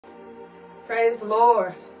Praise the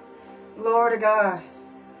Lord. Glory to God.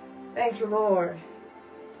 Thank you, Lord.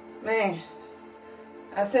 Man,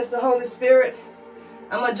 I sense the Holy Spirit.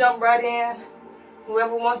 I'm going to jump right in.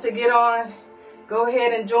 Whoever wants to get on, go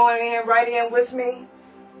ahead and join in right in with me.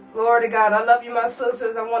 Glory to God. I love you, my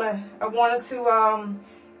sisters. I wanted to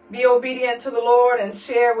be obedient to the Lord and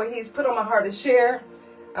share what He's put on my heart to share.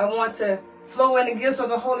 I want to flow in the gifts of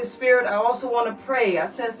the Holy Spirit. I also want to pray. I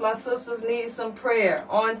sense my sisters need some prayer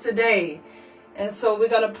on today. And so we're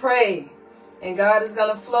going to pray. And God is going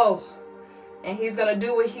to flow. And He's going to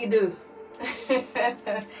do what He do.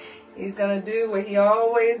 He's going to do what He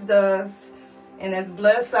always does. And that's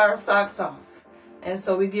bless our socks off. And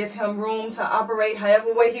so we give Him room to operate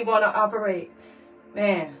however way He want to operate.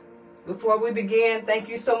 Man, before we begin, thank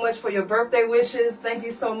you so much for your birthday wishes. Thank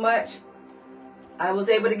you so much. I was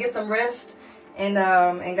able to get some rest. And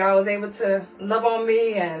God was able to love on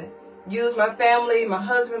me and use my family, my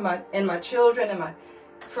husband, my children, and my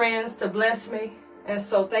friends to bless me. And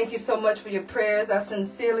so thank you so much for your prayers. I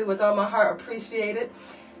sincerely, with all my heart, appreciate it.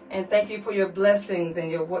 And thank you for your blessings and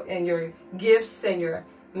your gifts and your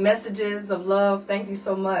messages of love. Thank you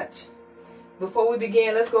so much. Before we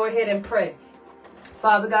begin, let's go ahead and pray.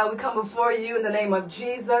 Father God, we come before you in the name of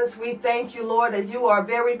Jesus. We thank you, Lord, that you are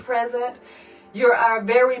very present. You're our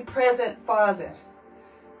very present Father.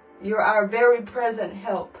 You're our very present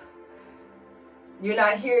help. You're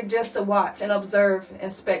not here just to watch and observe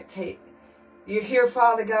and spectate. You're here,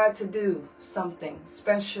 Father God, to do something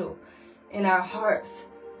special in our hearts,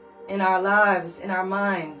 in our lives, in our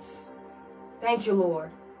minds. Thank you,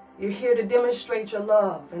 Lord. You're here to demonstrate your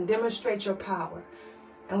love and demonstrate your power.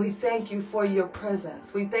 And we thank you for your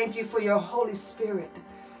presence. We thank you for your Holy Spirit.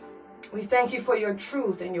 We thank you for your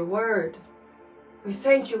truth and your word. We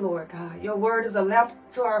thank you, Lord God. Your word is a lamp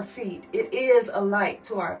to our feet. It is a light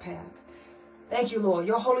to our path. Thank you, Lord.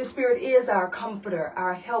 Your Holy Spirit is our comforter,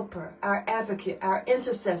 our helper, our advocate, our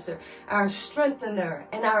intercessor, our strengthener,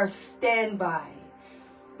 and our standby.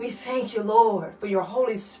 We thank you, Lord, for your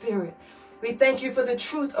Holy Spirit. We thank you for the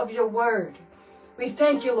truth of your word. We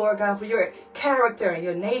thank you, Lord God, for your character and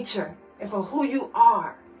your nature and for who you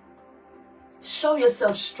are. Show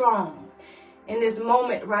yourself strong in this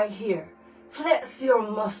moment right here. Flex your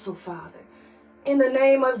muscle, Father. In the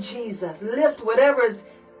name of Jesus, lift whatever is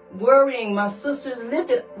worrying my sisters. Lift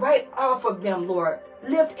it right off of them, Lord.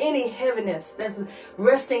 Lift any heaviness that's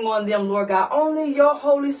resting on them, Lord God. Only your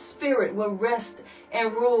Holy Spirit will rest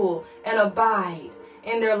and rule and abide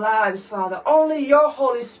in their lives, Father. Only your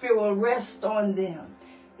Holy Spirit will rest on them.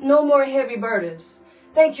 No more heavy burdens.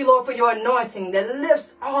 Thank you, Lord, for your anointing that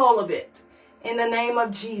lifts all of it. In the name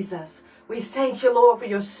of Jesus, we thank you, Lord, for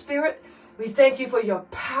your spirit. We thank you for your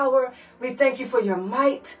power. We thank you for your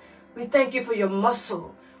might. We thank you for your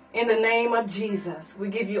muscle. In the name of Jesus, we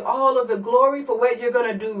give you all of the glory for what you're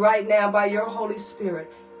going to do right now by your Holy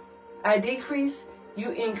Spirit. I decrease,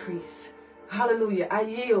 you increase. Hallelujah. I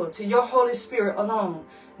yield to your Holy Spirit alone.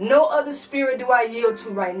 No other spirit do I yield to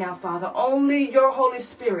right now, Father. Only your Holy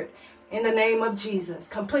Spirit. In the name of Jesus,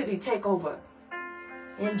 completely take over.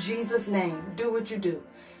 In Jesus' name, do what you do.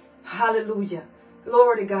 Hallelujah.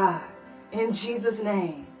 Glory to God. In Jesus'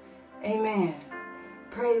 name, amen.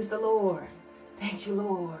 Praise the Lord. Thank you,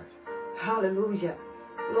 Lord. Hallelujah.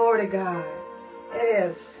 Glory to God.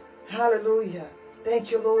 Yes. Hallelujah.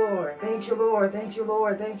 Thank you, Lord. Thank you, Lord. Thank you,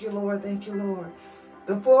 Lord. Thank you, Lord. Thank you, Lord.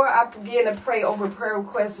 Before I begin to pray over prayer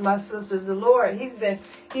requests, my sisters, the Lord,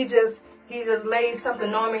 He just laid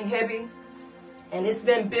something on me heavy. And it's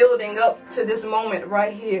been building up to this moment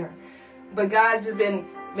right here. But God's just been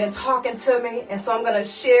talking to me, and so I'm going to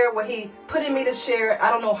share what He put in me to share. I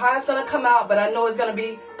don't know how it's going to come out, but I know it's going to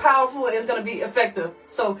be powerful and it's going to be effective.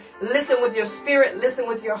 So listen with your spirit, listen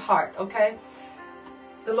with your heart, okay?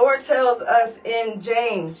 The Lord tells us in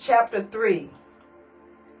James chapter 3.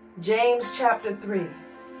 James chapter 3.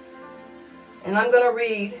 And I'm going to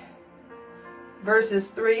read verses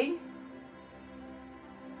 3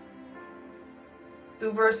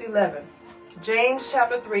 through verse 11. James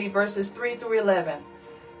chapter 3, verses 3 through 11.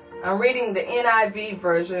 I'm reading the NIV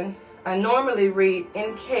version. I normally read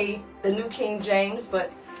NK, the New King James,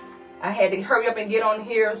 but I had to hurry up and get on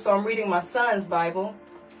here, so I'm reading my son's Bible.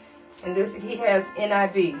 And he has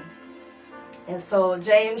NIV. And so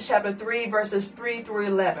James chapter 3, verses 3 through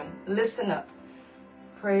 11. Listen up.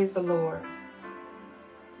 Praise the Lord.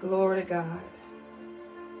 Glory to God.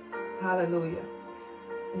 Hallelujah.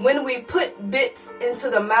 When we put bits into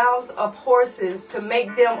the mouths of horses to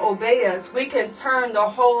make them obey us, we can turn the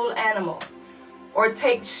whole animal. Or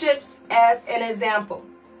take ships as an example.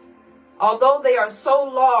 Although they are so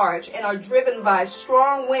large and are driven by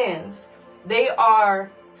strong winds, they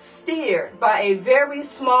are steered by a very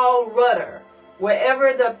small rudder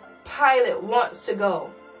wherever the pilot wants to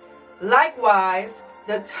go. Likewise,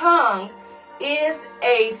 the tongue is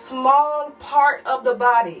a small part of the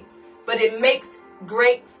body, but it makes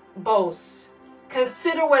great boasts.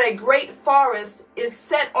 Consider what a great forest is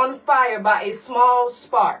set on fire by a small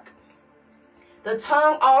spark. The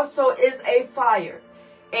tongue also is a fire,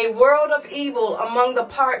 a world of evil among the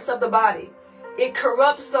parts of the body. It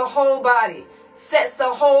corrupts the whole body, sets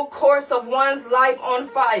the whole course of one's life on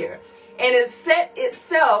fire, and is set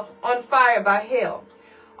itself on fire by hell.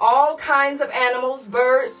 All kinds of animals,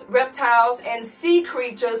 birds, reptiles, and sea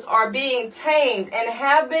creatures are being tamed and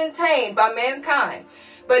have been tamed by mankind.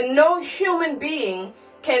 But no human being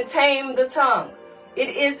can tame the tongue. It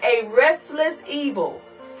is a restless evil,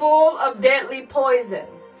 full of deadly poison.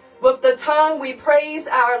 With the tongue we praise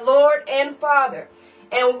our Lord and Father,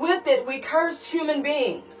 and with it we curse human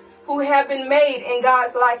beings who have been made in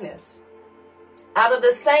God's likeness. Out of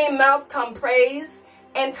the same mouth come praise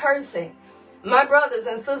and cursing. My brothers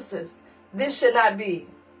and sisters, this should not be.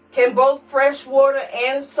 Can both fresh water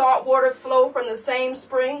and salt water flow from the same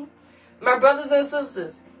spring? My brothers and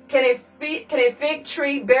sisters, can a fig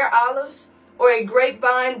tree bear olives or a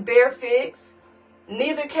grapevine bear figs?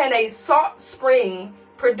 Neither can a salt spring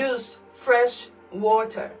produce fresh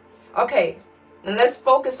water. Okay, then let's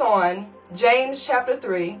focus on James chapter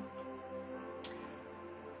 3,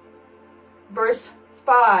 verse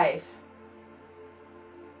 5.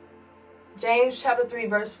 James chapter 3,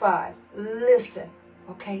 verse 5. Listen,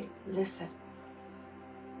 okay, listen.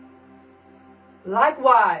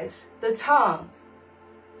 Likewise, the tongue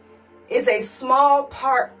is a small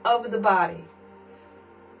part of the body,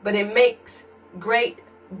 but it makes great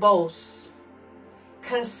boasts.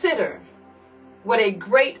 Consider what a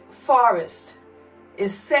great forest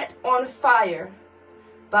is set on fire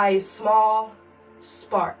by a small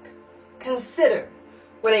spark. Consider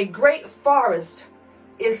what a great forest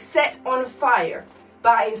is set on fire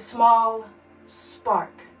by a small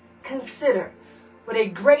spark. Consider what a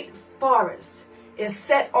great forest is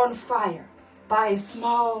set on fire by a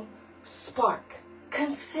small spark.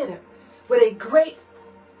 Consider what a great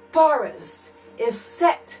forest is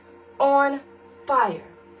set on fire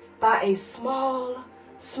by a small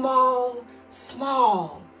spark.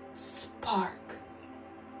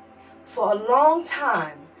 For a long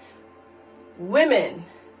time, women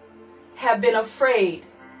have been afraid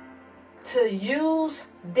to use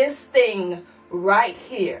this thing right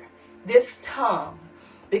here, this tongue,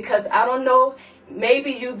 because I don't know,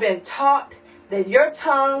 maybe you've been taught that your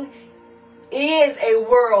tongue is a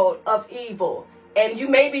world of evil, and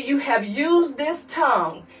maybe you have used this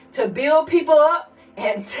tongue to build people up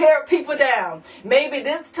and tear people down. Maybe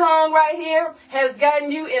this tongue right here has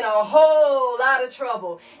gotten you in a whole lot of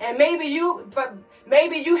trouble, and maybe you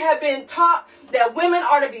have been taught that women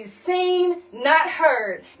are to be seen, not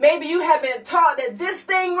heard. Maybe you have been taught that this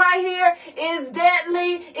thing right here is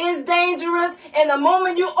deadly, is dangerous, and the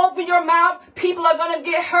moment you open your mouth, people are going to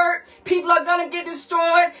get hurt, people are going to get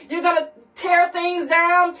destroyed, you're going to tear things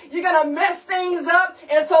down, you're going to mess things up,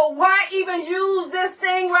 and so why even use this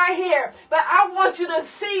thing right here? But I want you to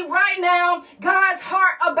see right now God's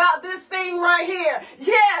heart about this thing right here.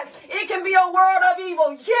 Yes, it can be a world of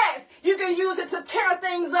evil. Yes, you can use it to tear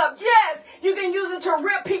things up. Yes, you can use it to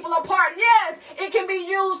rip people apart. Yes, it can be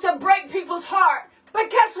used to break people's heart. But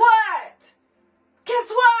guess what? Guess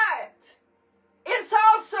what? It's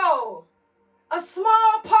also a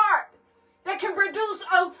small part that can produce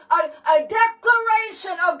a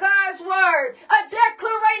declaration of God's word, a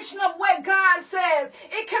declaration of what God says.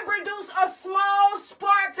 It can produce a small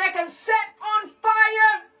spark that can set on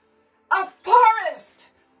fire a forest.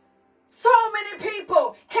 So many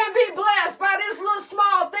people can be blessed by this little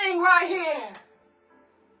small thing right here.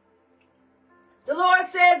 The Lord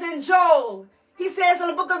says in Joel, he says in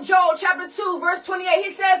the book of Joel, chapter 2, verse 28, he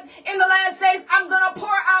says, in the last days, I'm going to pour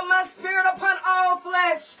out my spirit upon all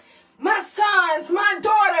flesh. My sons, my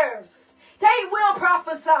daughters, they will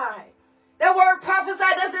prophesy. That word prophesy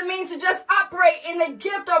doesn't mean to just operate in the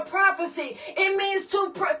gift of prophecy. It means to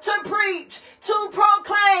preach, to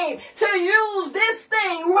proclaim, to use this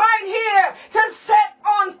thing right here to set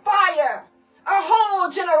on fire a whole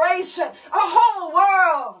generation, a whole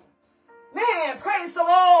world. Man, praise the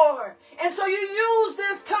Lord. And so you use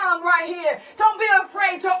this tongue right here. Don't be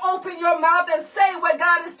afraid to open your mouth and say what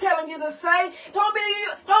God is telling you to say. Don't be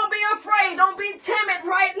afraid. Don't be timid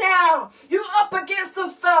right now. You up against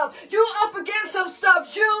some stuff.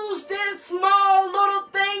 Use this small little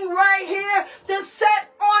thing right here to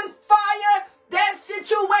set on fire that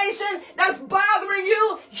situation that's bothering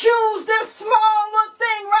you. Use this small little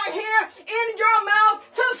thing right here in your mouth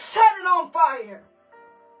to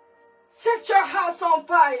on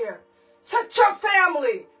fire. Set your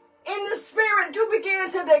family. In the spirit, you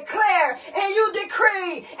begin to declare and you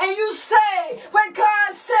decree and you say what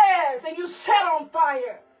God says and you set on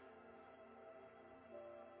fire.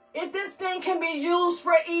 If this thing can be used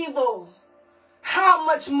for evil, how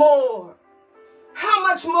much more? How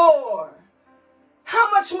much more?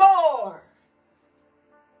 How much more?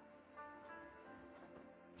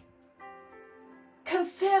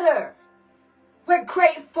 Consider what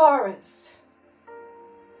great forest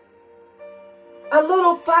a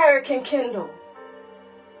little fire can kindle.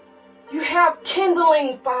 You have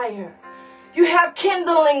kindling fire. You have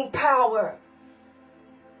kindling power.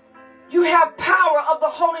 You have power of the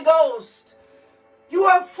Holy Ghost. You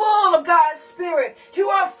are full of God's Spirit. You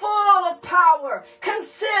are full of power.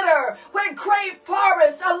 Consider what great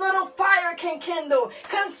forest a little fire can kindle.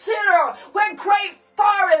 Consider what great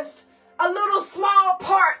forest a little small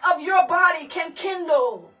part of your body can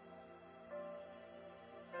kindle.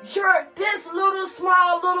 This little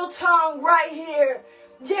small little tongue right here.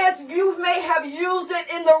 Yes, you may have used it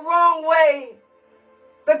in the wrong way.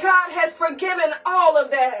 But God has forgiven all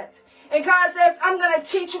of that. And God says, I'm going to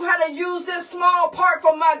teach you how to use this small part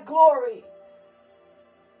for my glory.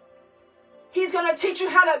 He's going to teach you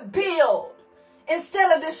how to build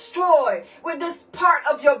instead of destroy with this part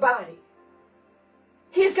of your body.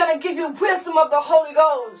 He's going to give you wisdom of the Holy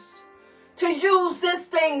Ghost to use this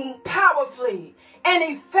thing powerfully and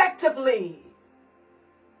effectively.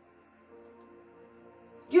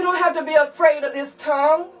 You don't have to be afraid of this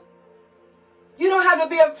tongue. You don't have to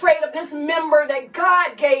be afraid of this member that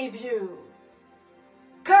God gave you.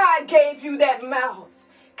 God gave you that mouth.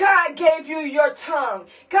 God gave you your tongue.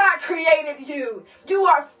 God created you. You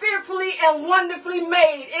are fearfully and wonderfully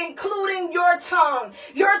made, including your tongue.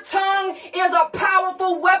 Your tongue is a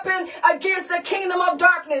powerful weapon against the kingdom of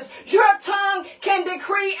darkness. Your tongue can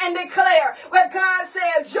decree and declare what God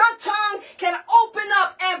says. Your tongue can open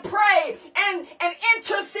up and pray and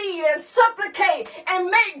intercede and supplicate and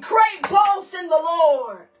make great boasts in the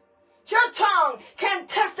Lord. Your tongue can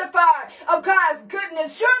testify of God's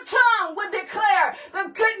goodness. Your tongue will declare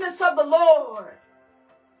the goodness of the Lord.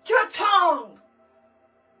 Your tongue.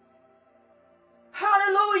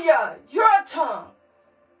 Hallelujah. Your tongue.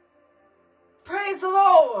 Praise the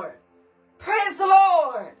Lord. Praise the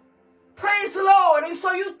Lord. Praise the Lord. And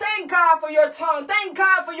so you thank God for your tongue. Thank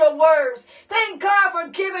God for your words. Thank God for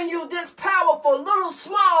giving you this powerful little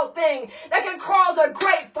small thing that can cause a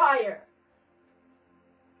great fire.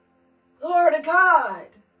 Glory to God.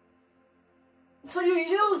 So you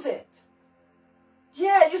use it.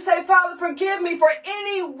 Yeah, you say, Father, forgive me for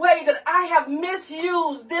any way that I have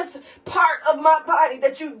misused this part of my body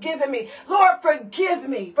that you've given me. Lord, forgive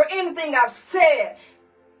me for anything I've said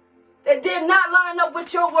that did not line up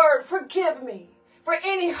with your word. Forgive me for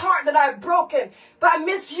any heart that I've broken by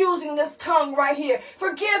misusing this tongue right here.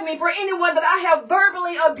 Forgive me for anyone that I have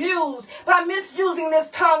verbally abused by misusing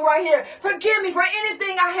this tongue right here. Forgive me for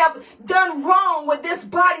anything I have done wrong with this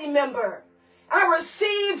body member. I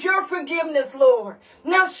receive your forgiveness, Lord.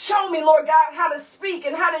 Now show me, Lord God, how to speak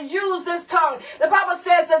and how to use this tongue. The Bible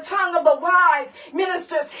says the tongue of the wise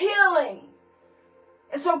ministers healing.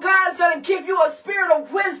 And so God is going to give you a spirit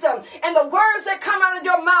of wisdom. And the words that come out of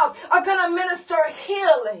your mouth are going to minister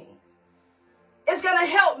healing. It's going to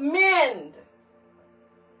help mend.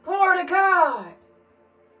 Glory to God.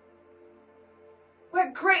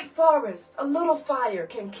 What great forest a little fire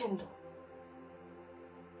can kindle.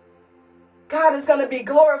 God is going to be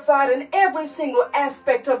glorified in every single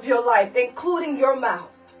aspect of your life, including your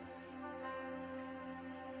mouth.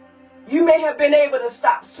 You may have been able to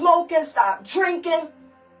stop smoking, stop drinking,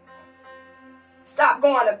 stop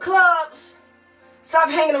going to clubs, stop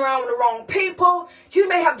hanging around with the wrong people. You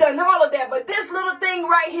may have done all of that, but this little thing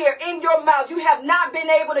right here in your mouth, you have not been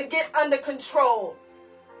able to get under control.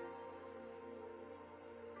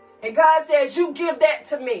 And God says, you give that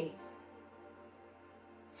to me.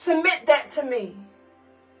 Submit that to me.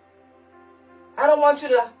 I don't want you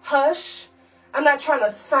to hush. I'm not trying to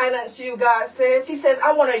silence you, God says. He says,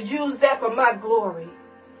 I want to use that for my glory.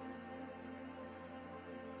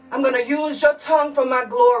 I'm going to use your tongue for my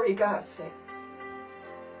glory, God says.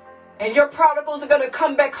 And your prodigals are going to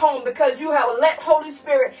come back home because you have let Holy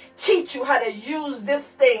Spirit teach you how to use this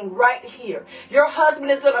thing right here. Your husband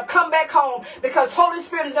is going to come back home because Holy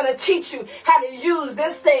Spirit is going to teach you how to use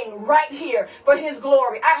this thing right here for his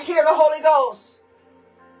glory. I hear the Holy Ghost.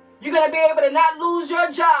 You're going to be able to not lose your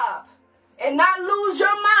job and not lose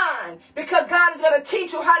your mind because God is going to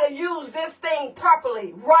teach you how to use this thing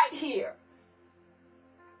properly right here.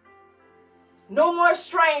 No more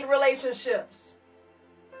strained relationships.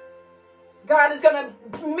 God is going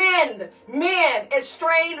to mend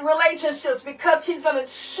strained relationships because he's going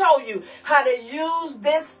to show you how to use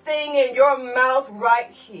this thing in your mouth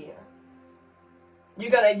right here.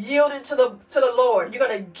 You're going to yield it to the Lord. You're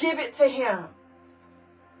going to give it to him.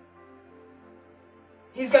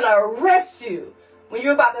 He's going to arrest you when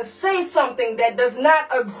you're about to say something that does not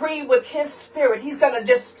agree with his spirit. He's going to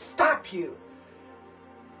just stop you.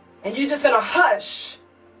 And you're just going to hush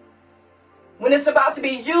when it's about to be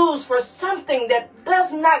used for something that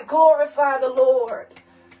does not glorify the Lord.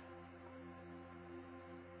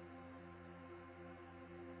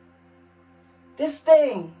 This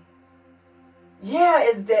thing, yeah,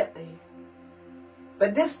 is deadly.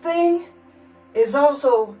 But this thing is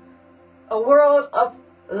also a world of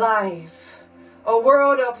life, a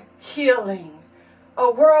world of healing,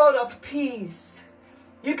 a world of peace.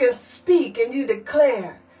 You can speak and you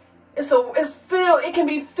declare. It can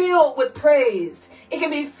be filled with praise. It can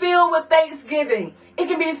be filled with thanksgiving. It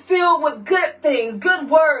can be filled with good things, good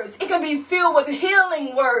words. It can be filled with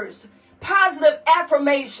healing words, positive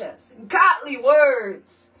affirmations, godly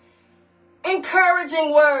words,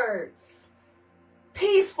 encouraging words,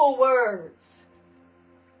 peaceful words.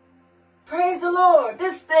 Praise the Lord.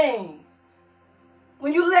 This thing,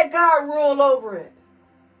 when you let God rule over it,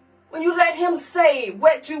 when you let him say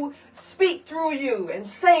what you speak through you and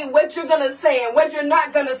say what you're going to say and what you're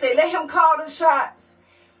not going to say, let him call the shots.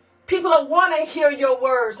 People will want to hear your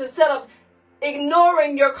words instead of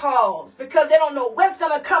ignoring your calls because they don't know what's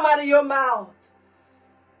going to come out of your mouth.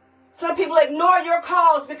 Some people ignore your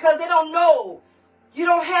calls because they don't know you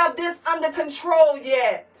don't have this under control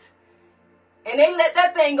yet. And they let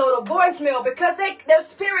that thing go to voicemail because their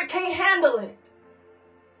spirit can't handle it.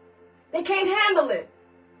 They can't handle it.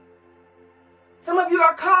 Some of you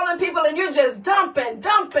are calling people and you're just dumping.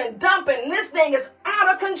 This thing is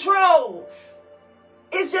out of control.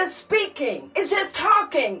 It's just speaking. It's just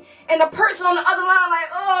talking. And the person on the other line like,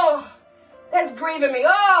 oh, that's grieving me.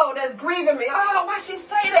 Oh, that's grieving me. Oh, why she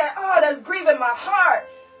say that? Oh, that's grieving my heart.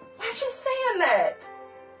 Why she saying that?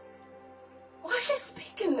 Why she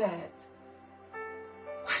speaking that?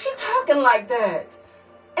 Why she talking like that?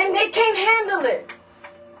 And they can't handle it.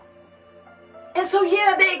 And so,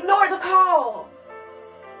 yeah, they ignore the call.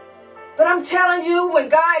 But I'm telling you, when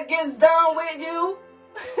God gets done with you,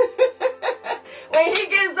 when he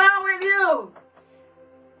gets done with you,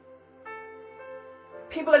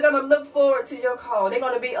 people are going to look forward to your call. They're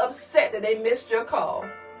going to be upset that they missed your call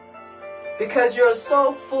because you're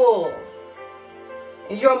so full.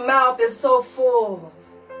 And your mouth is so full.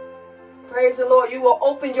 Praise the Lord. You will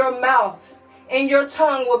open your mouth. In your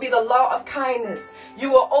tongue will be the law of kindness. You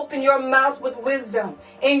will open your mouth with wisdom.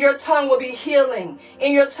 In your tongue will be healing.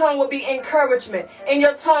 In your tongue will be encouragement. In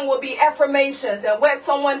your tongue will be affirmations and what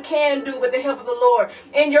someone can do with the help of the Lord.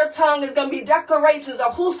 In your tongue is going to be declarations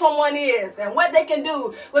of who someone is and what they can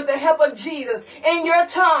do with the help of Jesus. In your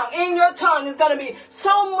tongue is going to be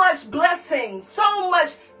so much blessing, so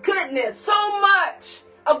much goodness, so much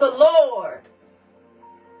of the Lord.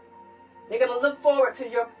 They're going to look forward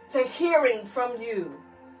to hearing from you.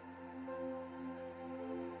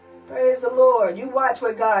 Praise the Lord. You watch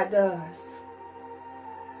what God does.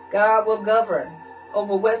 God will govern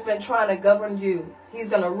over what's been trying to govern you. He's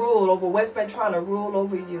going to rule over what's been trying to rule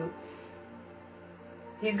over you.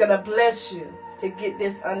 He's going to bless you to get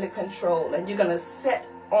this under control. And you're going to set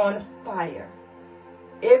on fire.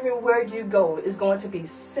 Everywhere you go is going to be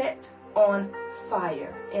set on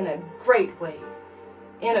fire in a great way.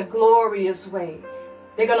 In a glorious way.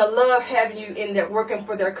 They're going to love having you in there working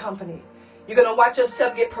for their company. You're going to watch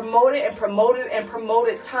yourself get promoted and promoted and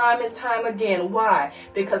promoted time and time again. Why?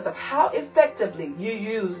 Because of how effectively you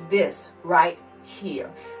use this right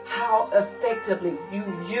here. How effectively you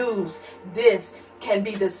use this can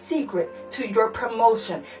be the secret to your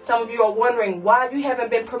promotion. Some of you are wondering why you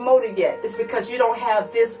haven't been promoted yet. It's because you don't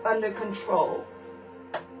have this under control.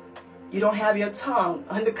 You don't have your tongue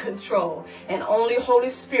under control. And only Holy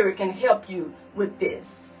Spirit can help you with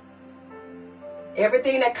this.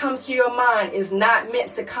 Everything that comes to your mind is not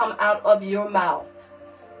meant to come out of your mouth.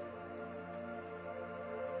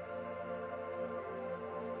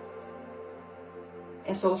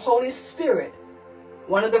 And so Holy Spirit,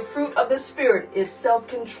 one of the fruit of the Spirit is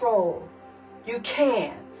self-control. You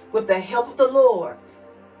can, with the help of the Lord,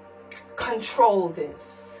 control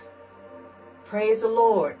this. Praise the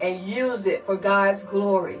Lord and use it for God's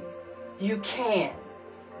glory. You can.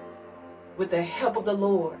 With the help of the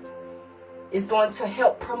Lord. It's going to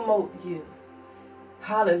help promote you.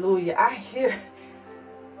 Hallelujah. I hear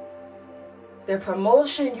the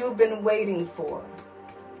promotion you've been waiting for.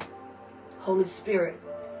 Holy Spirit.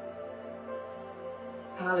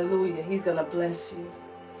 Hallelujah. He's going to bless you.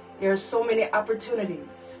 There are so many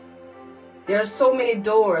opportunities. There are so many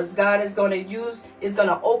doors God is going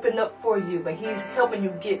to open up for you, but he's helping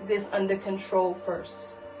you get this under control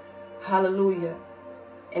first. Hallelujah.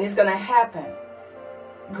 And it's going to happen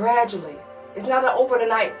gradually. It's not an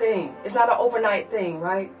overnight thing. It's not an overnight thing,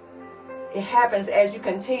 right? It happens as you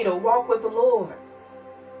continue to walk with the Lord.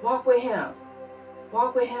 Walk with him.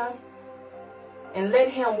 Walk with him. And let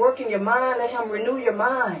him work in your mind. Let him renew your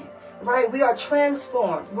mind. Right? We are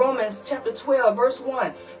transformed. Romans chapter 12, verse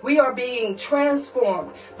 1. We are being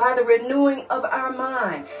transformed by the renewing of our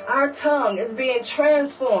mind. Our tongue is being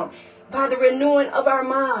transformed by the renewing of our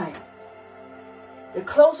mind. The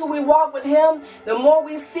closer we walk with him, the more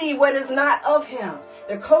we see what is not of him.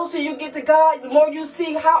 The closer you get to God, the more you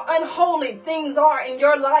see how unholy things are in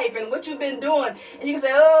your life and what you've been doing. And you can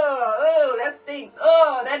say, oh, that stinks.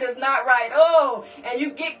 Oh, that is not right. Oh, and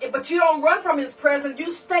you get, but you don't run from his presence. You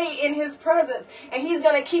stay in his presence. And he's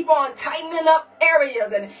going to keep on tightening up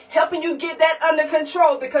areas and helping you get that under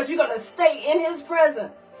control because you're going to stay in his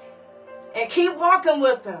presence and keep walking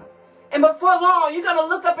with him. And before long, you're going to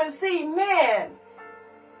look up and see, man,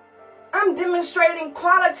 I'm demonstrating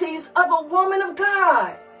qualities of a woman of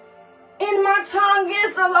God. In my tongue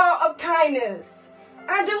is the law of kindness.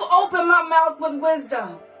 I do open my mouth with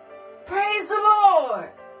wisdom. Praise the Lord.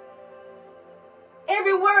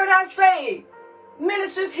 Every word I say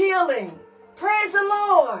ministers healing. Praise the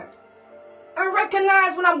Lord. I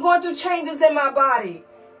recognize when I'm going through changes in my body.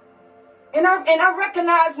 And I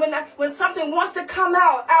recognize when something wants to come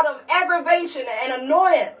out of aggravation and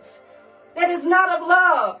annoyance. That is not of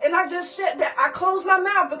love. And I just shut that. I close my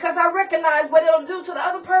mouth because I recognize what it'll do to the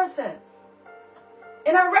other person.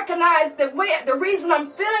 And I recognize that the reason I'm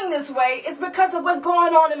feeling this way is because of what's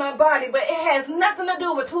going on in my body. But it has nothing to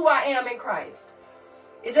do with who I am in Christ.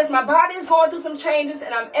 It's just my body is going through some changes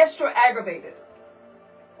and I'm extra aggravated.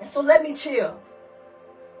 And so let me chill.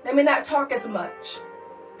 Let me not talk as much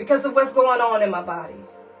because of what's going on in my body.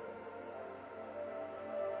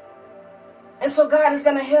 And so God is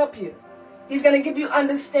going to help you. He's going to give you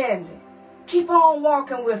understanding. Keep on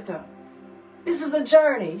walking with him. This is a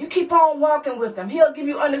journey. You keep on walking with him. He'll give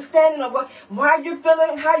you understanding of why you're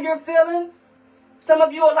feeling, how you're feeling. Some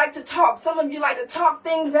of you like to talk. Some of you like to talk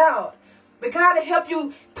things out. But God will help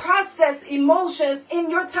you process emotions in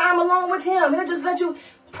your time alone with him. He'll just let you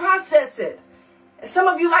process it. And some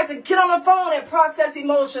of you like to get on the phone and process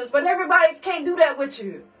emotions, but everybody can't do that with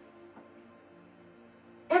you.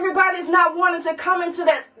 Everybody's not wanting to come into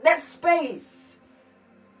that space,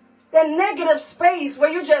 that negative space where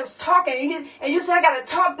you're just talking and you say, I got to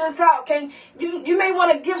talk this out. You may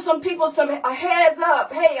want to give some people a heads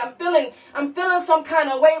up. Hey, I'm feeling some kind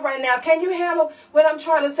of way right now. Can you handle what I'm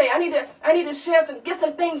trying to say? I need to share get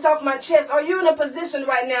some things off my chest. Are you in a position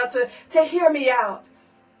right now to hear me out?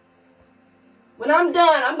 When I'm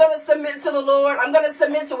done, I'm going to submit to the Lord. I'm going to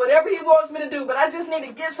submit to whatever he wants me to do, but I just need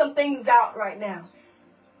to get some things out right now.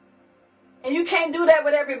 And you can't do that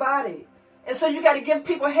with everybody. And so you got to give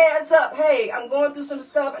people heads up. Hey, I'm going through some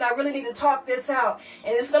stuff and I really need to talk this out.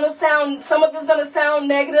 And it's going to sound, some of it's going to sound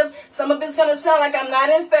negative. Some of it's going to sound like I'm not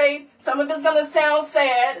in faith. Some of it's going to sound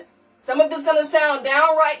sad. Some of it's going to sound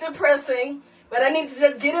downright depressing. But I need to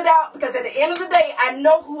just get it out because at the end of the day, I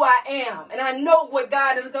know who I am. And I know what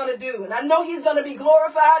God is going to do. And I know he's going to be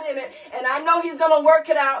glorified in it. And I know he's going to work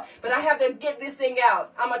it out. But I have to get this thing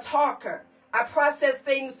out. I'm a talker. I process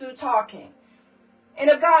things through talking. And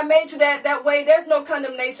if God made you that way, there's no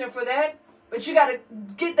condemnation for that. But you got to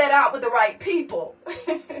get that out with the right people.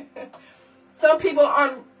 Some people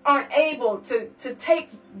aren't able to take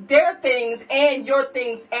their things and your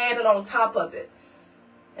things added on top of it.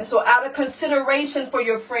 And so out of consideration for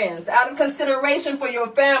your friends, out of consideration for your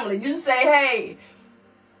family, you say, hey,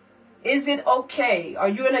 is it okay? Are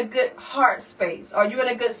you in a good heart space? Are you in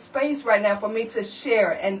a good space right now for me to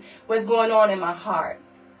share and what's going on in my heart?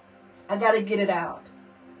 I got to get it out.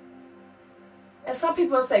 And some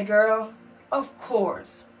people say, girl, of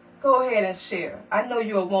course, go ahead and share. I know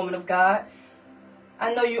you're a woman of God.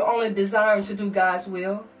 I know you're only desiring to do God's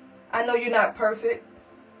will. I know you're not perfect.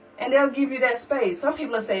 And they'll give you that space. Some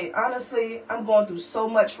people will say, honestly, I'm going through so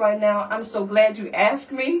much right now. I'm so glad you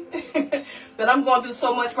asked me. But I'm going through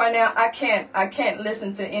so much right now. I can't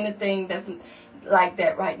listen to anything that's like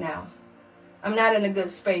that right now. I'm not in a good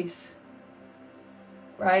space.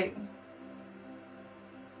 Right?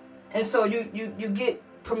 And so you get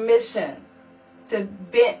permission to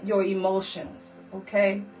vent your emotions.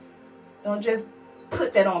 Okay? Don't just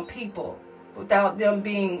put that on people without them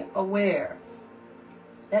being aware.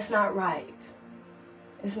 That's not right.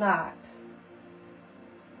 It's not.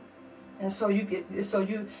 And so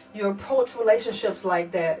you approach relationships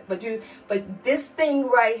like that. But this thing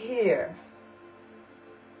right here,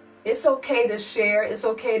 it's okay to share. It's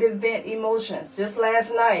okay to vent emotions. Just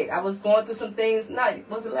last night, I was going through some things.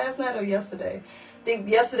 Was it last night or yesterday? I think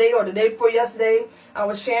yesterday or the day before yesterday, I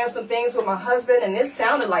was sharing some things with my husband, and it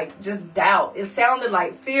sounded like just doubt. It sounded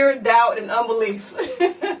like fear, doubt, and unbelief.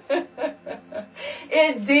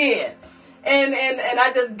 It did. And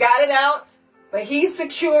I just got it out. But he's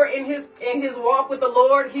secure in his walk with the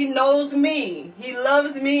Lord. He knows me. He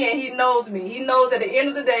loves me, and he knows me. He knows at the end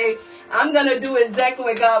of the day, I'm going to do exactly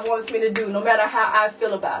what God wants me to do, no matter how I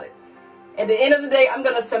feel about it. At the end of the day, I'm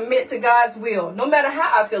going to submit to God's will, no matter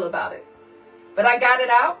how I feel about it. But I got it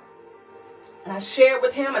out, and I shared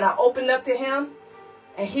with him, and I opened up to him,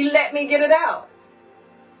 and he let me get it out.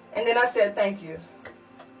 And then I said, thank you.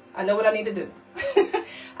 I know what I need to do.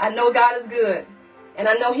 I know God is good, and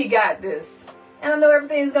I know he got this. And I know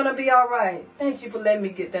everything's going to be all right. Thank you for letting me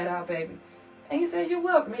get that out, baby. And he said, you're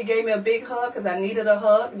welcome. He gave me a big hug because I needed a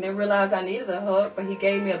hug. And didn't realize I needed a hug. But he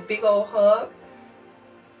gave me a big old hug.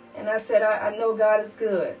 And I said, I know God is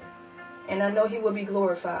good. And I know he will be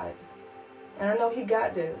glorified. And I know he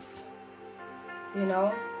got this. You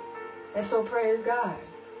know? And so praise God.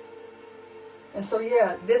 And so,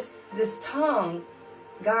 yeah, this tongue,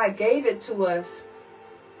 God gave it to us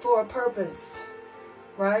for a purpose.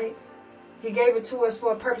 Right? He gave it to us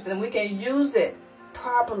for a purpose, and we can use it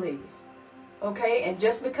properly. Okay? And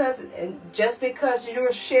just because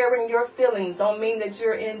you're sharing your feelings don't mean that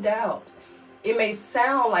you're in doubt. It may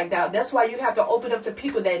sound like doubt. That's why you have to open up to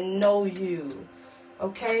people that know you.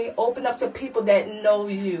 Okay? Open up to people that know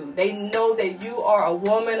you. They know that you are a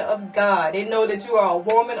woman of God. They know that you are a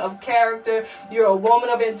woman of character. You're a woman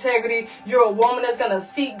of integrity. You're a woman that's going to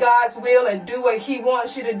seek God's will and do what he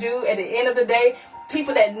wants you to do. At the end of the day,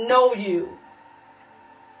 people that know you.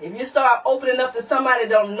 If you start opening up to somebody that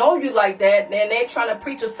don't know you like that, then they're trying to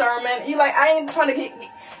preach a sermon. You're like, I ain't trying to get...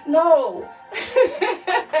 No.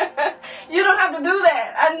 You don't have to do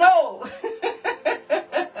that. I know.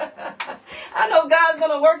 I know God's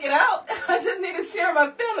going to work it out. I just need to share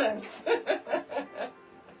my feelings.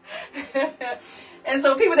 And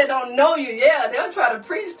so people that don't know you, yeah, they'll try to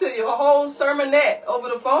preach to you a whole sermonette over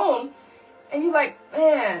the phone. And you're like,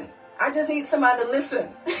 man, I just need somebody to listen.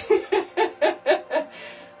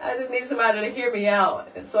 I just need somebody to hear me out.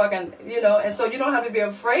 And so I can, and so you don't have to be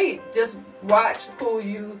afraid. Just watch who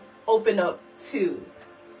you open up to.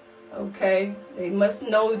 Okay? They must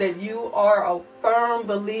know that you are a firm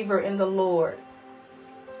believer in the Lord.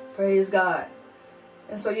 Praise God.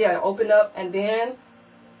 And so, yeah, open up and then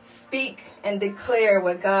speak and declare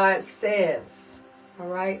what God says. All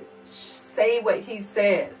right? Say what he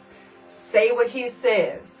says. Say what he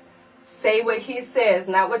says. Say what he says,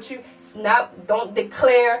 don't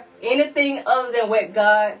declare anything other than what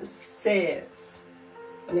God says.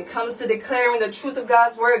 When it comes to declaring the truth of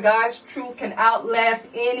God's word, God's truth can outlast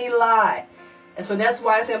any lie. And so that's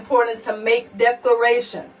why it's important to make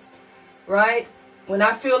declarations, right? When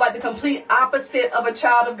I feel like the complete opposite of a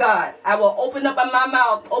child of God, I will open up my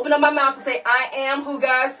mouth and say, I am who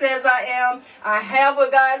God says I am. I have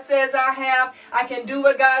what God says I have. I can do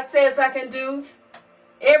what God says I can do.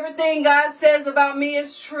 Everything God says about me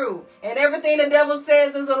is true. And everything the devil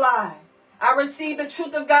says is a lie. I receive the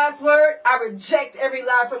truth of God's word. I reject every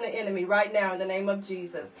lie from the enemy right now in the name of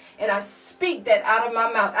Jesus. And I speak that out of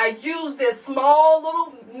my mouth. I use this small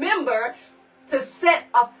little member to set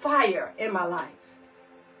a fire in my life.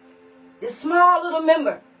 This small little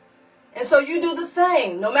member. And so you do the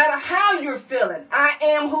same. No matter how you're feeling, I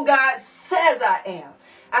am who God says I am.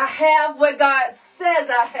 I have what God says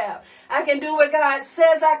I have. I can do what God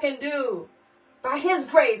says I can do. By his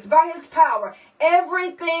grace, by his power.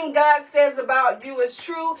 Everything God says about you is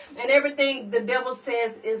true, and everything the devil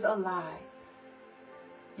says is a lie.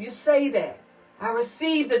 You say that. I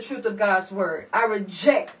receive the truth of God's word. I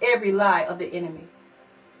reject every lie of the enemy.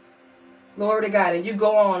 Glory to God. And you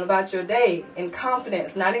go on about your day in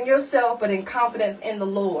confidence, not in yourself, but in confidence in the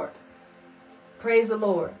Lord. Praise the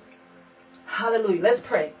Lord. Hallelujah. Let's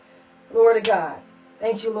pray. Glory to God.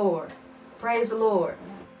 Thank you, Lord. Praise the Lord.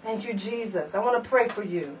 Thank you, Jesus. I want to pray for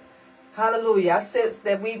you. Hallelujah. I sense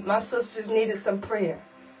that my sisters needed some prayer.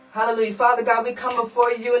 Hallelujah. Father God, we come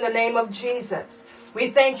before you in the name of Jesus. We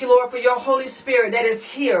thank you, Lord, for your Holy Spirit that is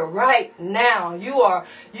here right now. You are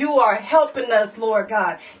helping us, Lord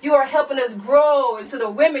God. You are helping us grow into the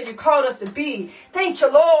women you called us to be. Thank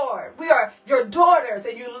you, Lord. We are your daughters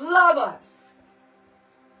and you love us.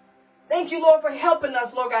 Thank you, Lord, for helping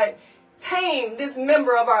us, Lord God, tame this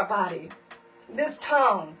member of our body, this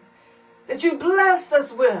tongue that you blessed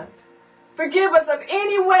us with. Forgive us of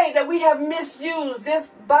any way that we have misused this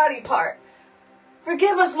body part.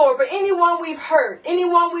 Forgive us, Lord, for anyone we've hurt,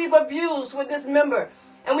 anyone we've abused with this member.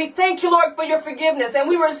 And we thank you, Lord, for your forgiveness. And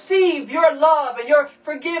we receive your love and your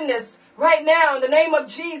forgiveness right now in the name of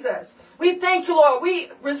Jesus. We thank you, Lord.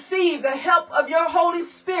 We receive the help of your Holy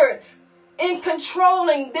Spirit in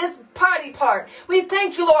controlling this body part. We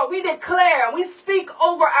thank you, Lord. We declare and we speak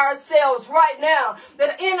over ourselves right now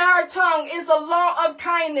that in our tongue is the law of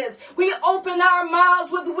kindness. We open our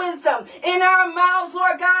mouths with wisdom. In our mouths,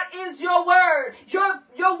 Lord God, is your word,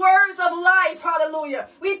 your words of life. Hallelujah.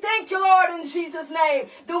 We thank you, Lord, in Jesus' name.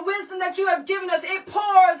 The wisdom that you have given us, it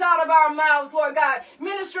pours out of our mouths, Lord God,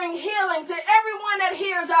 ministering healing to everyone that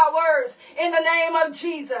hears our words in the name of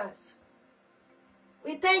Jesus.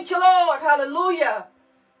 We thank you, Lord, hallelujah,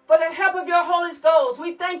 for the help of your Holy Ghost.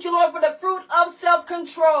 We thank you, Lord, for the fruit of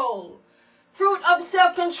self-control. Fruit of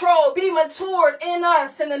self-control, be matured in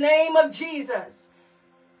us in the name of Jesus.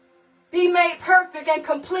 Be made perfect and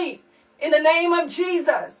complete in the name of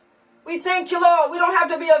Jesus. We thank you, Lord. We don't have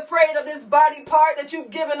to be afraid of this body part that you've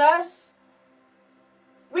given us.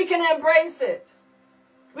 We can embrace it.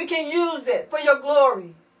 We can use it for your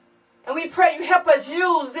glory. And we pray you help us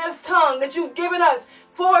use this tongue that you've given us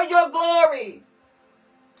for your glory.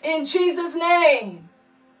 In Jesus' name.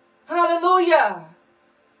 Hallelujah.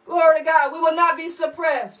 Glory to God. We will not be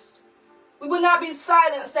suppressed. We will not be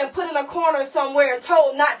silenced and put in a corner somewhere and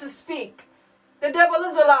told not to speak. The devil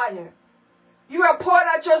is a liar. You have poured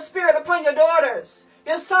out your spirit upon your daughters,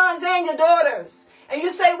 your sons and your daughters. And you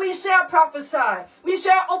say, we shall prophesy. We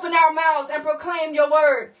shall open our mouths and proclaim your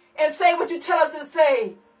word and say what you tell us to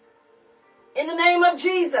say. In the name of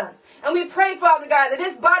Jesus. And we pray, Father God, that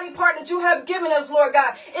this body part that you have given us, Lord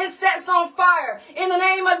God, it sets on fire. In the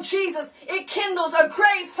name of Jesus, it kindles a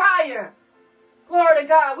great fire. Glory to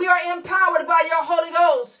God. We are empowered by your Holy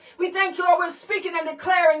Ghost. We thank you, Lord, we're speaking and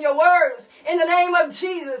declaring your words in the name of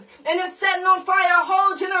Jesus. And it's setting on fire a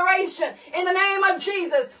whole generation in the name of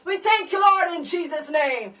Jesus. We thank you, Lord, in Jesus'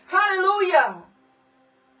 name. Hallelujah.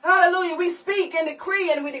 Hallelujah. We speak and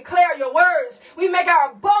decree and we declare your words. We make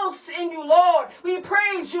our boasts in you, Lord. We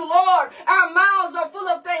praise you, Lord. Our mouths are full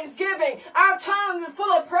of thanksgiving. Our tongues are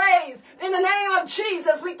full of praise. In the name of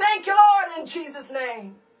Jesus, we thank you, Lord, in Jesus'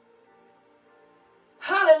 name.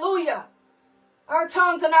 Hallelujah. Our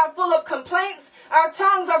tongues are not full of complaints. Our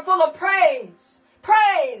tongues are full of praise.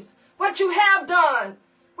 Praise what you have done.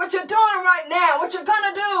 What you're doing right now, what you're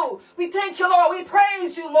going to do. We thank you, Lord. We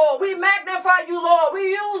praise you, Lord. We magnify you, Lord. We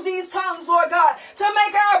use these tongues, Lord God, to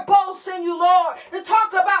make our boast in you, Lord. To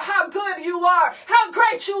talk about how good you are, how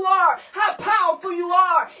great you are, how powerful you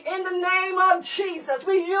are. In the name of Jesus,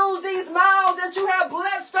 we use these mouths that you have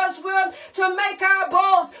blessed us with to make our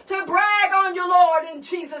boast, to brag on you, Lord, in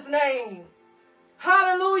Jesus' name.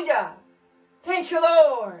 Hallelujah. Thank you,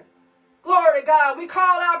 Lord. Glory to God. We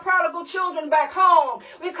call our prodigal children back home.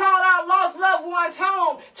 We call our lost loved ones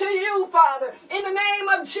home to you, Father. In the name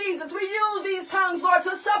of Jesus, we use these tongues, Lord,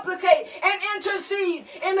 to supplicate and intercede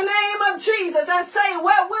in the name of Jesus and say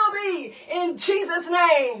what will be in Jesus'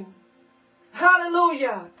 name.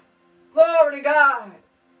 Hallelujah. Glory to God.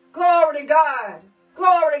 Glory to God.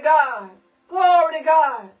 Glory to God. Glory to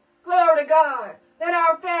God. Glory to God. Let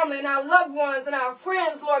our family and our loved ones and our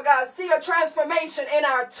friends, Lord God, see a transformation in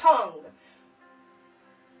our tongue.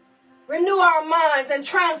 Renew our minds and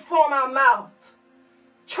transform our mouth.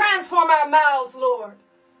 Transform our mouths, Lord.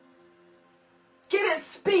 Get it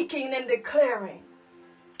speaking and declaring.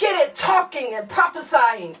 Get it talking and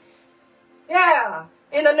prophesying. Yeah,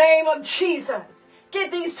 in the name of Jesus.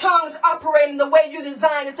 Get these tongues operating the way you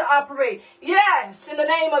designed it to operate. Yes, in the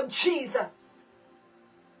name of Jesus.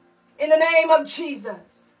 In the name of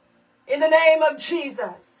Jesus. In the name of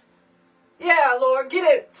Jesus. Yeah, Lord, get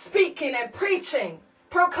it speaking and preaching,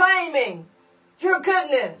 proclaiming your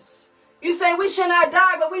goodness. You say we shall not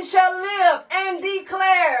die, but we shall live and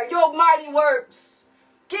declare your mighty works.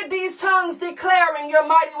 Get these tongues declaring your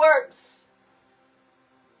mighty works.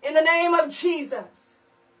 In the name of Jesus.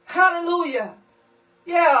 Hallelujah.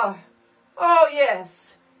 Yeah. Oh,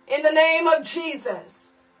 yes. In the name of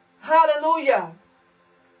Jesus. Hallelujah.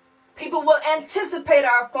 People will anticipate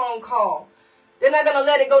our phone call. They're not going to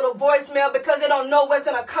let it go to voicemail because they don't know what's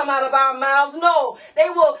going to come out of our mouths. No, they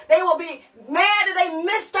will be mad that they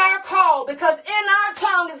missed our call because in our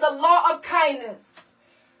tongue is the law of kindness.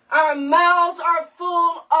 Our mouths are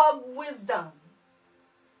full of wisdom.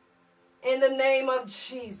 In the name of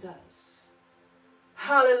Jesus.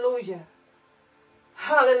 Hallelujah.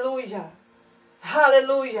 Hallelujah.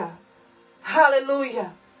 Hallelujah.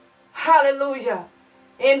 Hallelujah. Hallelujah.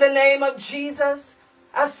 In the name of Jesus,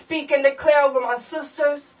 I speak and declare over my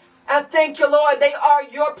sisters. I thank you, Lord. They are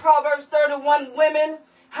your Proverbs 31 women.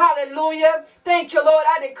 Hallelujah. Thank you, Lord.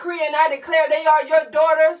 I decree and I declare they are your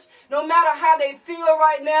daughters. No matter how they feel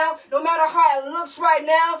right now, no matter how it looks right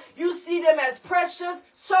now, you see them as precious,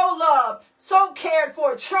 so loved, so cared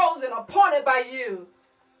for, chosen, appointed by you.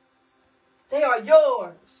 They are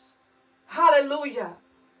yours. Hallelujah.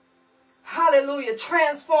 Hallelujah.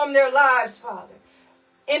 Transform their lives, Father.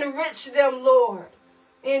 Enrich them, Lord.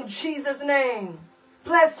 In Jesus' name.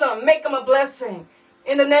 Bless them. Make them a blessing.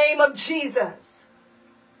 In the name of Jesus.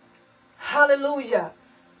 Hallelujah.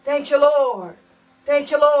 Thank you, Lord.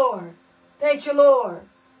 Thank you, Lord. Thank you, Lord.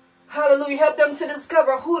 Hallelujah. Help them to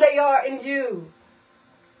discover who they are in you.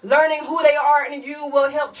 Learning who they are in you will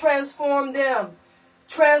help transform them.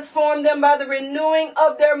 Transform them by the renewing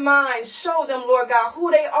of their minds. Show them, Lord God,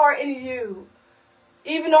 who they are in you.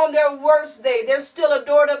 Even on their worst day, they're still a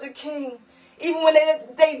daughter of the King. Even when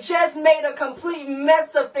they just made a complete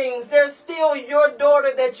mess of things, they're still your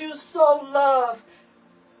daughter that you so love.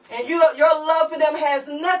 And your love for them has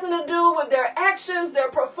nothing to do with their actions, their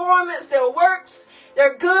performance, their works,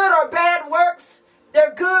 their good or bad works,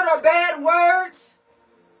 their good or bad words.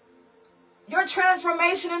 Your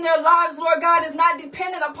transformation in their lives, Lord God, is not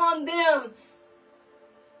dependent upon them.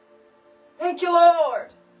 Thank you, Lord.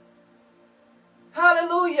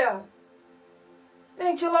 Hallelujah.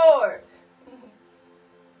 Thank you, Lord.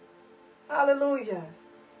 Hallelujah.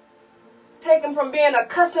 Take them from being a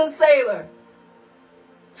cussing sailor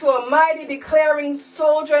to a mighty declaring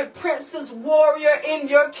soldier and princess warrior in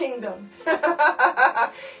your kingdom.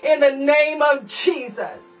 In the name of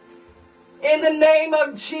Jesus. In the name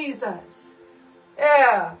of Jesus.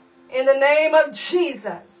 Yeah. In the name of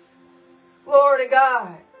Jesus. Glory to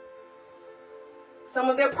God. Some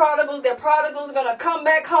of their prodigals are going to come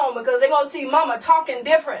back home because they're going to see mama talking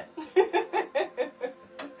different.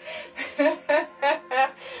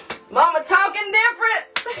 Mama talking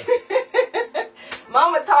different.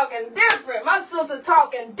 Mama talking different. My sister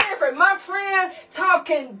talking different. My friend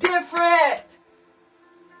talking different.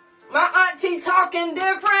 My auntie talking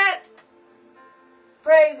different.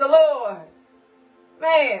 Praise the Lord.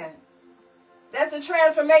 Man, that's the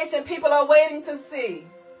transformation people are waiting to see.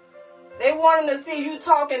 They wanting to see you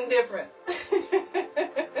talking different.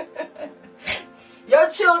 Your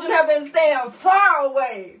children have been staying far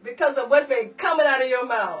away because of what's been coming out of your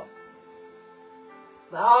mouth.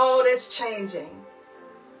 But all this changing.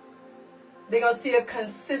 They're going to see a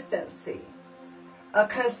consistency. A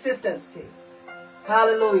consistency.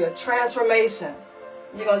 Hallelujah. Transformation.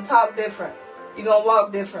 You're going to talk different. You're going to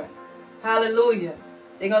walk different. Hallelujah.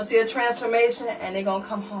 They're going to see a transformation and they're going to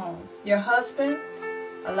come home. Your husband,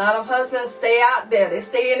 a lot of husbands stay out there. They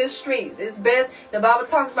stay in the streets. It's best. The Bible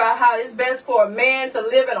talks about how it's best for a man to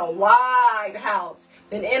live in a wide house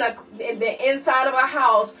than in the inside of a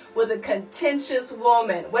house with a contentious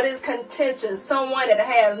woman. What is contentious? Someone that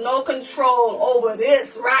has no control over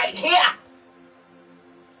this right here.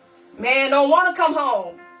 Man don't want to come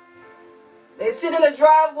home. They sit in the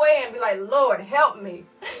driveway and be like, Lord, help me.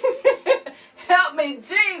 Help me,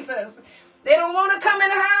 Jesus. They don't want to come in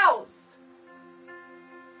the house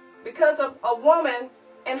because of a woman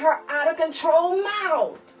and her out of control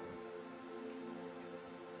mouth.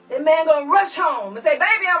 That man gonna rush home and say,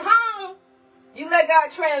 baby, I'm home. You let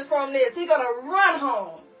God transform this. He gonna run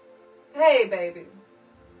home. Hey, baby.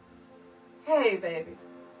 Hey, baby.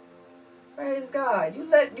 Praise God.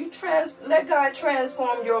 Let God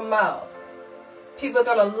transform your mouth. People are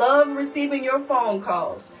gonna love receiving your phone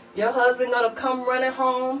calls. Your husband gonna come running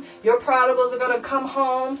home. Your prodigals are gonna come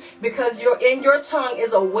home because in your tongue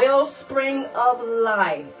is a wellspring of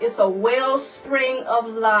life. It's a wellspring of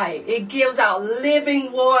life. It gives out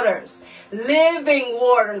living waters,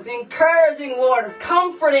 encouraging waters,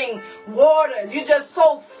 comforting waters. You're just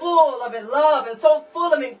so full of love and so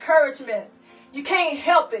full of encouragement. You can't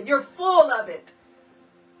help it. You're full of it.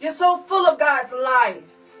 You're so full of God's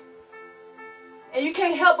life. And you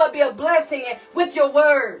can't help but be a blessing with your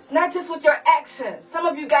words, not just with your actions. Some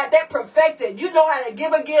of you got that perfected. You know how to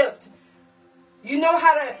give a gift. You know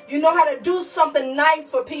how to do something nice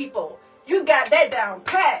for people. You got that down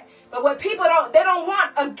pat. But what people don't, they don't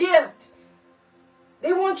want a gift.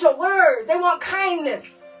 They want your words. They want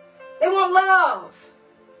kindness. They want love.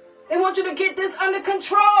 They want you to get this under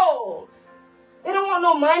control. They don't want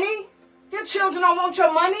no money. Your children don't want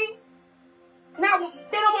your money. Now,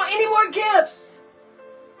 they don't want any more gifts.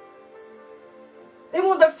 They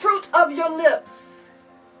want the fruit of your lips.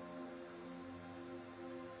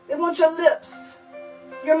 They want your lips,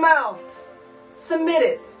 your mouth,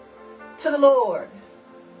 submitted to the Lord.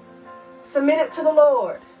 Submit it to the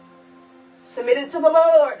Lord. Submit it to the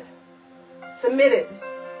Lord. Submit it.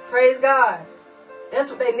 Praise God.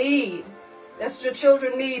 That's what they need. That's what your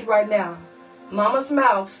children need right now. Mama's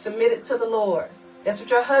mouth submitted to the Lord. That's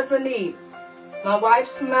what your husband needs. My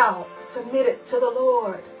wife's mouth submitted to the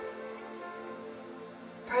Lord.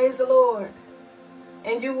 Praise the Lord.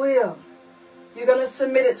 And you will. You're going to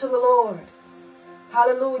submit it to the Lord.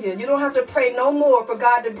 Hallelujah. You don't have to pray no more for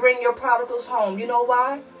God to bring your prodigals home. You know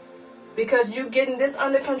why? Because you getting this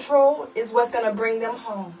under control is what's going to bring them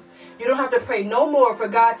home. You don't have to pray no more for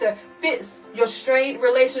God to fix your strained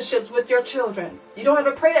relationships with your children. You don't have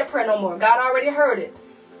to pray that prayer no more. God already heard it.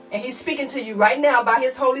 And he's speaking to you right now by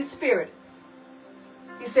his Holy Spirit.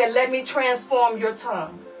 He said, let me transform your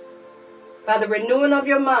tongue. By the renewing of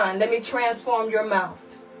your mind, let me transform your mouth.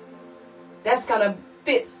 That's going to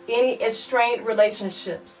fix any estranged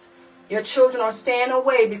relationships. Your children are staying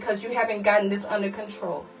away because you haven't gotten this under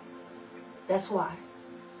control. That's why.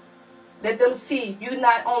 Let them see you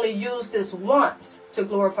not only use this once to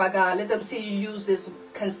glorify God. Let them see you use this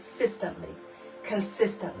consistently.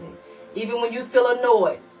 Consistently. Even when you feel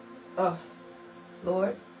annoyed. Oh,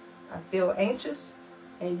 Lord, I feel anxious.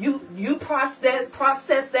 And you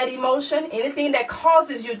process that emotion. Anything that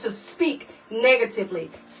causes you to speak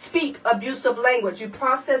negatively. Speak abusive language. You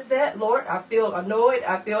process that. Lord, I feel annoyed.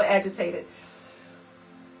 I feel agitated.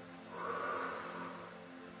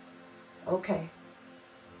 Okay.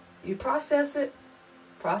 You process it.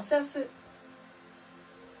 Process it.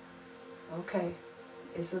 Okay.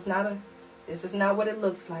 This is not what it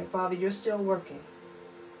looks like. Father, you're still working.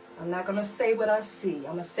 I'm not going to say what I see. I'm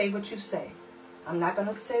going to say what you say. I'm not going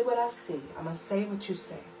to say what I see. I'm going to say what you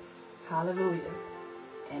say. Hallelujah.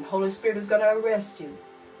 And Holy Spirit is going to arrest you.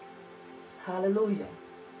 Hallelujah.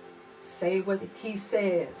 Say what he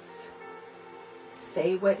says.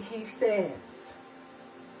 Say what he says.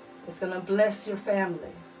 It's going to bless your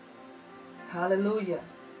family. Hallelujah.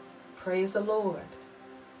 Praise the Lord.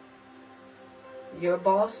 Your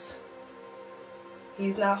boss,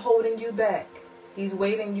 he's not holding you back. He's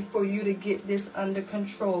waiting for you to get this under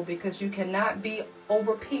control because you cannot be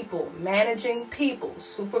over people, managing people,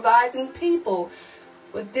 supervising people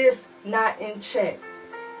with this not in check.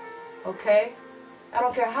 Okay? I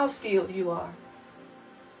don't care how skilled you are,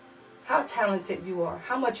 how talented you are,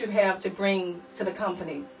 how much you have to bring to the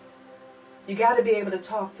company. You got to be able to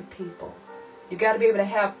talk to people. You got to be able to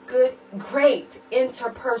have great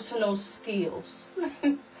interpersonal skills.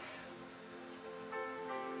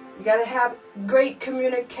 You got to have great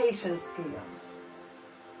communication skills.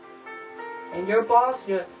 And your boss,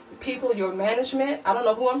 your people, your management, I don't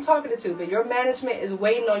know who I'm talking to, but your management is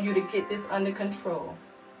waiting on you to get this under control.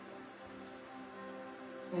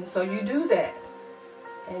 And so you do that.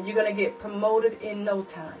 And you're going to get promoted in no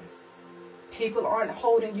time. People aren't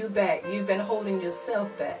holding you back. You've been holding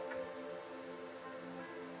yourself back.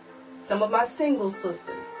 Some of my single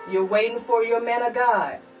sisters, you're waiting for your man of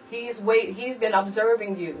God. He's been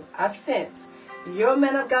observing you. I sense your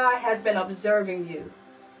man of God has been observing you.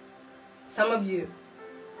 Some of you.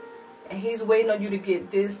 And he's waiting on you to get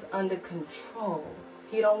this under control.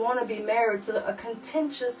 He don't want to be married to a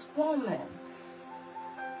contentious woman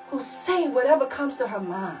who say whatever comes to her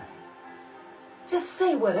mind. Just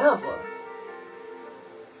say whatever.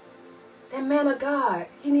 That man of God,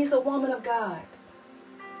 he needs a woman of God.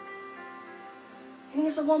 He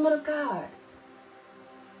needs a woman of God.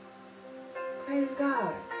 Praise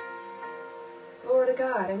God. Glory to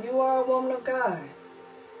God. And you are a woman of God.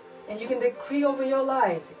 And you can decree over your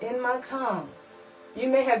life in my tongue. You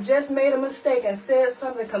may have just made a mistake and said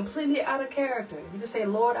something completely out of character. You can say,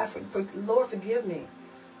 Lord, Lord, forgive me.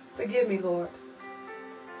 Forgive me, Lord.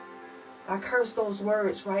 I curse those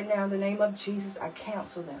words right now in the name of Jesus. I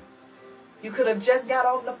cancel them. You could have just got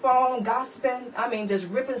off the phone, gossiping. Just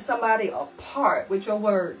ripping somebody apart with your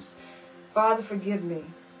words. Father, forgive me.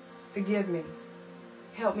 Forgive me.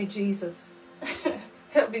 Help me, Jesus.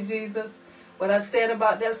 Help me, Jesus. What I said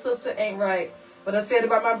about that sister ain't right. What I said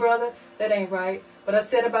about my brother, that ain't right. What I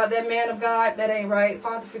said about that man of God, that ain't right.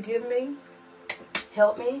 Father, forgive me.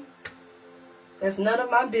 Help me. That's none of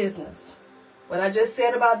my business. What I just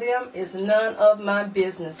said about them is none of my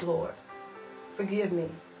business, Lord. Forgive me.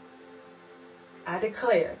 I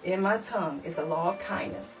declare in my tongue is a law of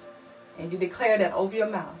kindness. And you declare that over your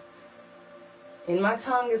mouth. In my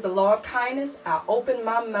tongue is the law of kindness. I open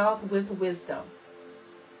my mouth with wisdom.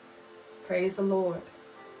 Praise the Lord.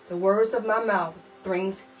 The words of my mouth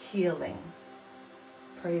brings healing.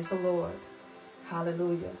 Praise the Lord.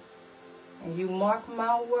 Hallelujah. And you mark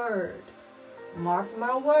my word. Mark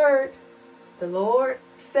my word. The Lord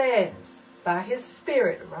says by his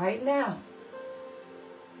Spirit right now,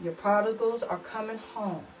 your prodigals are coming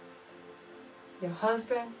home. Your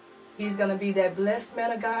husband, He's going to be that blessed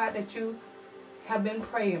man of God that you have been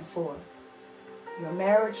praying for. Your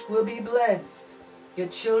marriage will be blessed. Your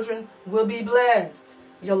children will be blessed.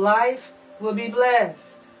 Your life will be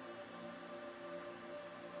blessed.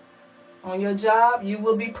 On your job, you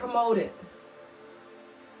will be promoted.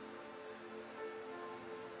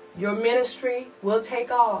 Your ministry will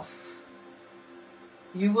take off.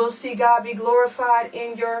 You will see God be glorified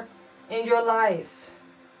in your life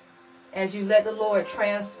as you let the Lord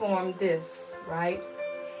transform this right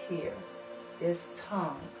here, this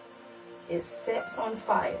tongue. It sets on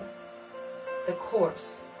fire the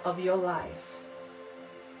course of your life.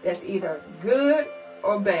 That's either good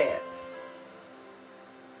or bad.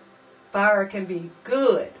 Fire can be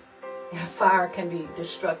good and fire can be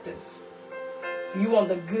destructive. You want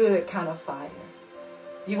the good kind of fire.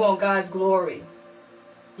 You want God's glory.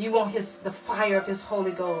 You want the fire of His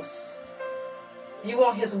Holy Ghost. You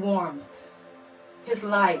want His warmth, His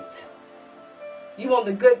light. You want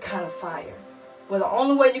the good kind of fire. Well, the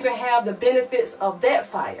only way you can have the benefits of that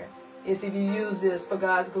fire is if you use this for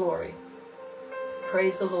God's glory.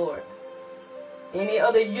 Praise the Lord. Any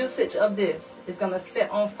other usage of this is going to set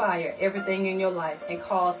on fire everything in your life and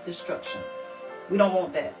cause destruction. We don't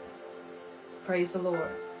want that. Praise the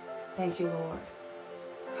Lord. Thank you, Lord.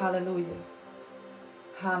 Hallelujah.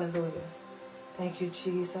 Hallelujah. Thank you,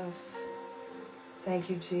 Jesus. Thank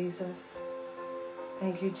you, Jesus.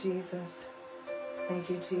 Thank you, Jesus. Thank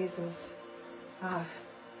you, Jesus.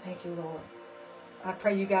 Thank you, Lord. I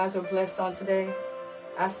pray you guys are blessed on today.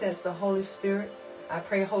 I sense the Holy Spirit. I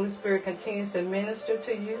pray Holy Spirit continues to minister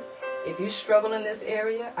to you. If you struggle in this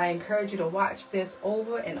area, I encourage you to watch this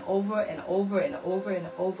over and over and over and over and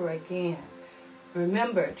over again.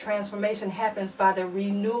 Remember, transformation happens by the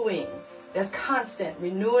renewing. That's constant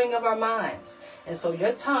renewing of our minds. And so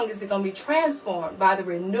your tongue is going to be transformed by the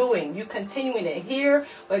renewing. You continuing to hear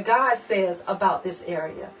what God says about this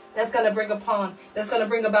area. That's going to bring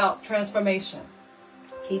about transformation.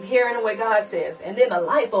 Keep hearing what God says, and then the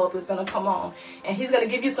light bulb is going to come on, and He's going to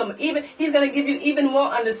give you even more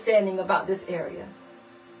understanding about this area.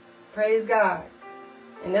 Praise God.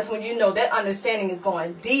 And that's when you know that understanding is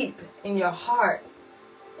going deep in your heart,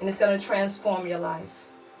 and it's going to transform your life.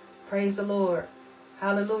 Praise the Lord.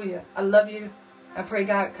 Hallelujah. I love you. I pray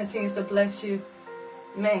God continues to bless you.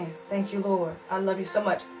 Man, thank you, Lord. I love you so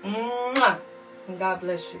much. Mwah! And God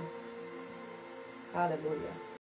bless you. Hallelujah.